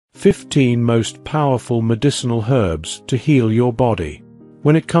15 most powerful medicinal herbs to heal your body.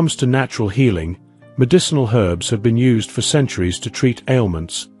 When it comes to natural healing, medicinal herbs have been used for centuries to treat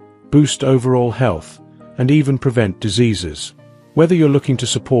ailments, boost overall health, and even prevent diseases. Whether you're looking to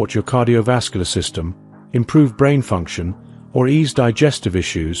support your cardiovascular system, improve brain function, or ease digestive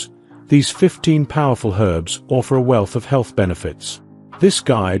issues, these 15 powerful herbs offer a wealth of health benefits. This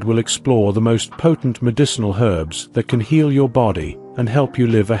guide will explore the most potent medicinal herbs that can heal your body and help you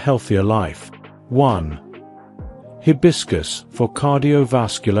live a healthier life. 1. Hibiscus for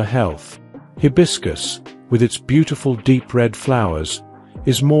cardiovascular health. Hibiscus, with its beautiful deep red flowers,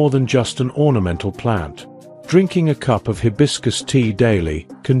 is more than just an ornamental plant. Drinking a cup of hibiscus tea daily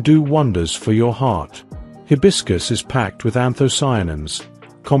can do wonders for your heart. Hibiscus is packed with anthocyanins,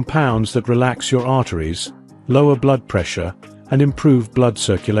 compounds that relax your arteries, lower blood pressure, and improve blood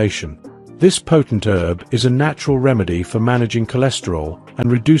circulation. This potent herb is a natural remedy for managing cholesterol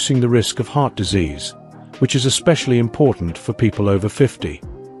and reducing the risk of heart disease, which is especially important for people over 50.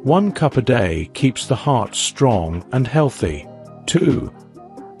 1 cup a day keeps the heart strong and healthy. 2.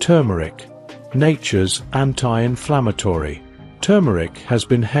 Turmeric, nature's anti-inflammatory. Turmeric has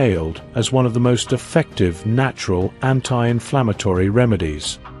been hailed as one of the most effective natural anti-inflammatory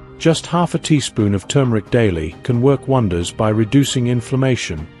remedies. Just half a teaspoon of turmeric daily can work wonders by reducing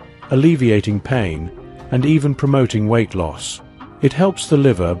inflammation, alleviating pain, and even promoting weight loss. It helps the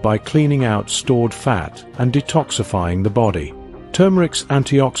liver by cleaning out stored fat and detoxifying the body. Turmeric's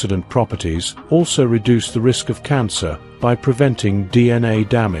antioxidant properties also reduce the risk of cancer by preventing DNA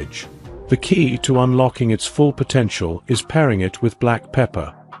damage. The key to unlocking its full potential is pairing it with black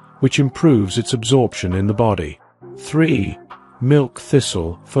pepper, which improves its absorption in the body. 3. Milk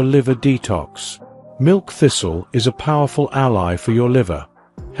thistle for liver detox. Milk thistle is a powerful ally for your liver,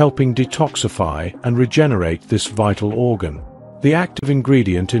 helping detoxify and regenerate this vital organ. The active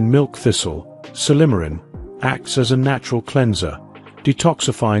ingredient in milk thistle, silymarin, acts as a natural cleanser,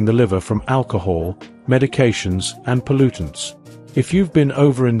 detoxifying the liver from alcohol, medications, and pollutants. If you've been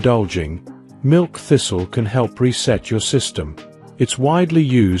overindulging, milk thistle can help reset your system. It's widely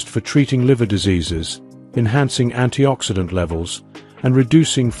used for treating liver diseases, enhancing antioxidant levels, and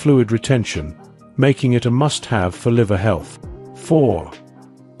reducing fluid retention, making it a must-have for liver health. 4.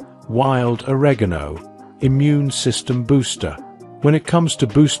 Wild oregano, immune system booster. When it comes to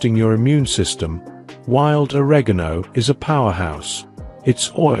boosting your immune system, wild oregano is a powerhouse.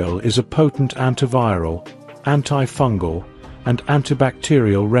 Its oil is a potent antiviral, antifungal, and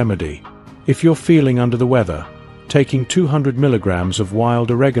antibacterial remedy. If you're feeling under the weather, taking 200 milligrams of wild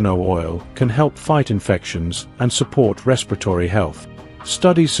oregano oil can help fight infections and support respiratory health.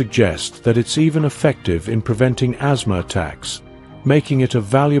 Studies suggest that it's even effective in preventing asthma attacks, making it a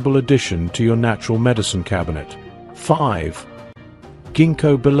valuable addition to your natural medicine cabinet. 5.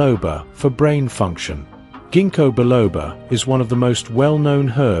 Ginkgo biloba for brain function. Ginkgo biloba is one of the most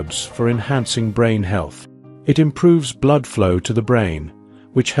well-known herbs for enhancing brain health. It improves blood flow to the brain,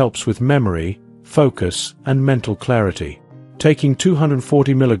 which helps with memory, focus, and mental clarity. Taking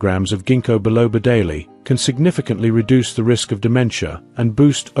 240 milligrams of ginkgo biloba daily can significantly reduce the risk of dementia and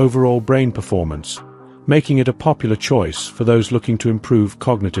boost overall brain performance, making it a popular choice for those looking to improve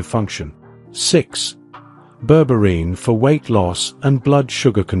cognitive function. 6. Berberine for weight loss and blood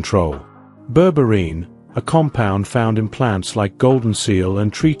sugar control. Berberine, a compound found in plants like golden seal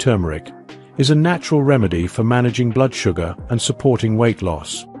and tree turmeric, is a natural remedy for managing blood sugar and supporting weight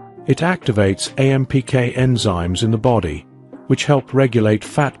loss. It activates AMPK enzymes in the body, which help regulate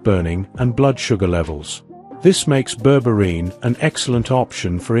fat burning and blood sugar levels. This makes berberine an excellent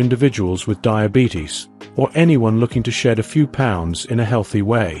option for individuals with diabetes, or anyone looking to shed a few pounds in a healthy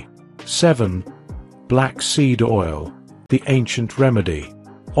way. 7. Black seed oil, the ancient remedy.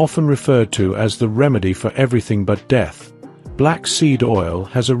 Often referred to as the remedy for everything but death, black seed oil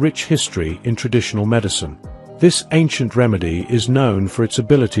has a rich history in traditional medicine. This ancient remedy is known for its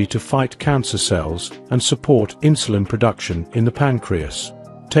ability to fight cancer cells and support insulin production in the pancreas.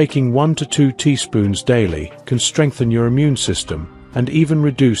 Taking 1 to 2 teaspoons daily can strengthen your immune system and even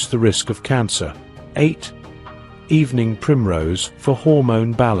reduce the risk of cancer. 8. Evening primrose for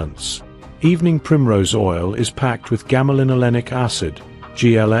hormone balance. Evening primrose oil is packed with gamma-linolenic acid,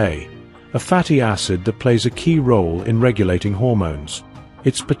 GLA, a fatty acid that plays a key role in regulating hormones.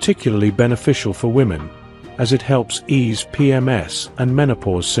 It's particularly beneficial for women, as it helps ease PMS and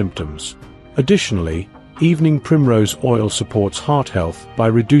menopause symptoms. Additionally, evening primrose oil supports heart health by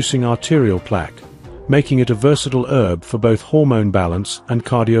reducing arterial plaque, making it a versatile herb for both hormone balance and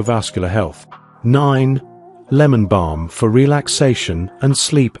cardiovascular health. 9. Lemon balm for relaxation and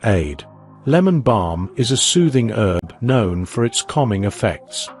sleep aid. Lemon balm is a soothing herb known for its calming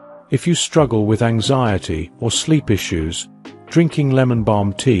effects. If you struggle with anxiety or sleep issues, drinking lemon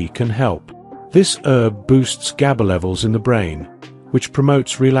balm tea can help. This herb boosts GABA levels in the brain, which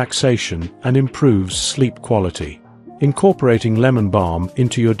promotes relaxation and improves sleep quality. Incorporating lemon balm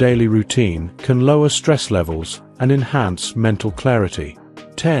into your daily routine can lower stress levels and enhance mental clarity.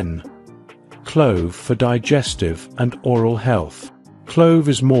 10. Clove for digestive and oral health. Clove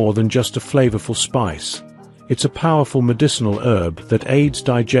is more than just a flavorful spice. It's a powerful medicinal herb that aids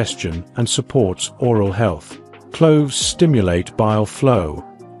digestion and supports oral health. Cloves stimulate bile flow,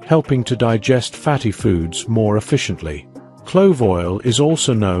 helping to digest fatty foods more efficiently. Clove oil is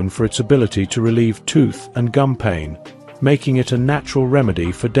also known for its ability to relieve tooth and gum pain, making it a natural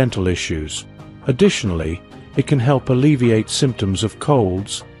remedy for dental issues. Additionally, it can help alleviate symptoms of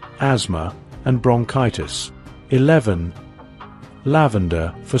colds, asthma, and bronchitis. 11.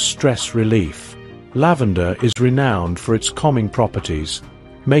 Lavender for stress relief. Lavender is renowned for its calming properties,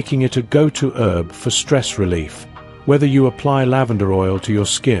 making it a go-to herb for stress relief. Whether you apply lavender oil to your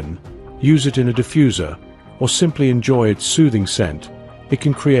skin, use it in a diffuser, or simply enjoy its soothing scent, it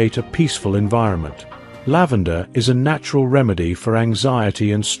can create a peaceful environment. Lavender is a natural remedy for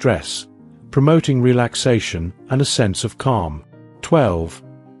anxiety and stress, promoting relaxation and a sense of calm. 12.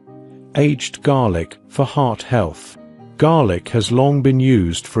 Aged garlic for heart health. Garlic has long been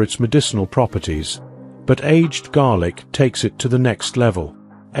used for its medicinal properties, but aged garlic takes it to the next level.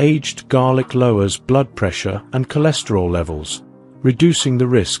 Aged garlic lowers blood pressure and cholesterol levels, reducing the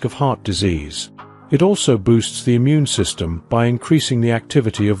risk of heart disease. It also boosts the immune system by increasing the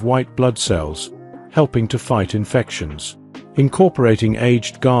activity of white blood cells, helping to fight infections. Incorporating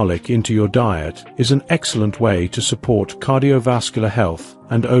aged garlic into your diet is an excellent way to support cardiovascular health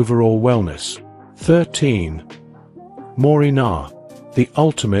and overall wellness. 13. Moringa, the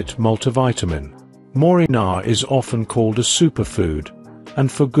ultimate multivitamin. Moringa is often called a superfood, and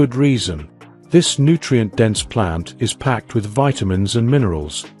for good reason. This nutrient-dense plant is packed with vitamins and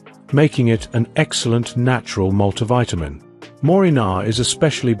minerals, making it an excellent natural multivitamin. Moringa is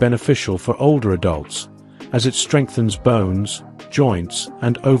especially beneficial for older adults, as it strengthens bones, joints,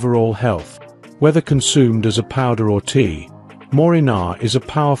 and overall health. Whether consumed as a powder or tea, moringa is a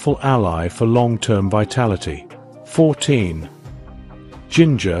powerful ally for long-term vitality. 14.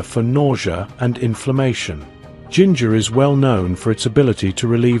 Ginger for nausea and inflammation. Ginger is well known for its ability to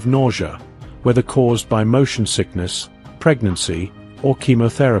relieve nausea, whether caused by motion sickness, pregnancy, or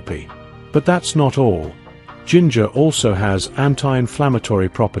chemotherapy. But that's not all. Ginger also has anti-inflammatory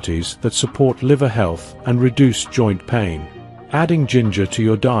properties that support liver health and reduce joint pain. Adding ginger to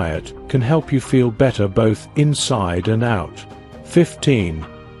your diet can help you feel better both inside and out. 15.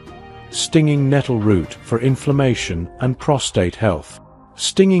 Stinging nettle root for inflammation and prostate health.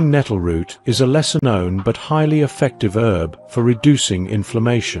 Stinging nettle root is a lesser-known but highly effective herb for reducing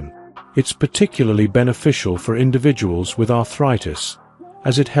inflammation. It's particularly beneficial for individuals with arthritis,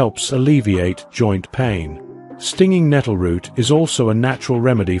 as it helps alleviate joint pain. Stinging nettle root is also a natural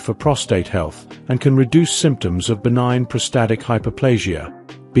remedy for prostate health and can reduce symptoms of benign prostatic hyperplasia,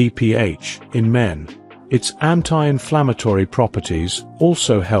 BPH, in men. Its anti-inflammatory properties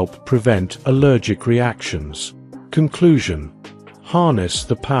also help prevent allergic reactions. Conclusion: harness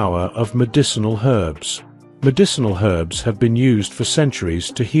the power of medicinal herbs. Medicinal herbs have been used for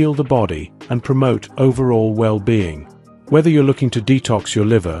centuries to heal the body and promote overall well-being. Whether you're looking to detox your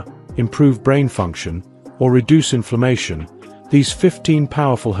liver, improve brain function, or reduce inflammation, these 15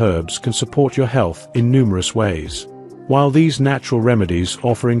 powerful herbs can support your health in numerous ways. While these natural remedies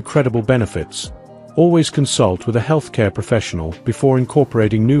offer incredible benefits, always consult with a healthcare professional before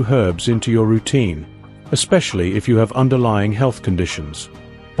incorporating new herbs into your routine, especially if you have underlying health conditions.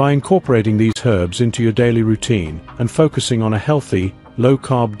 By incorporating these herbs into your daily routine and focusing on a healthy,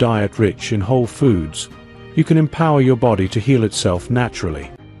 low-carb diet rich in whole foods, you can empower your body to heal itself naturally.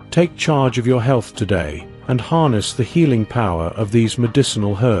 Take charge of your health today and harness the healing power of these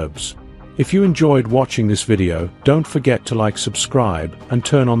medicinal herbs. If you enjoyed watching this video, don't forget to like, subscribe, and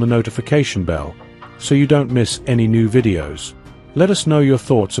turn on the notification bell so you don't miss any new videos. Let us know your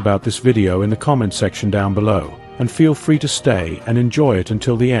thoughts about this video in the comment section down below, and feel free to stay and enjoy it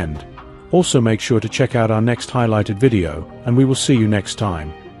until the end. Also make sure to check out our next highlighted video, and we will see you next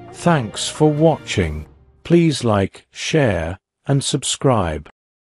time. Thanks for watching. Please like, share, and subscribe.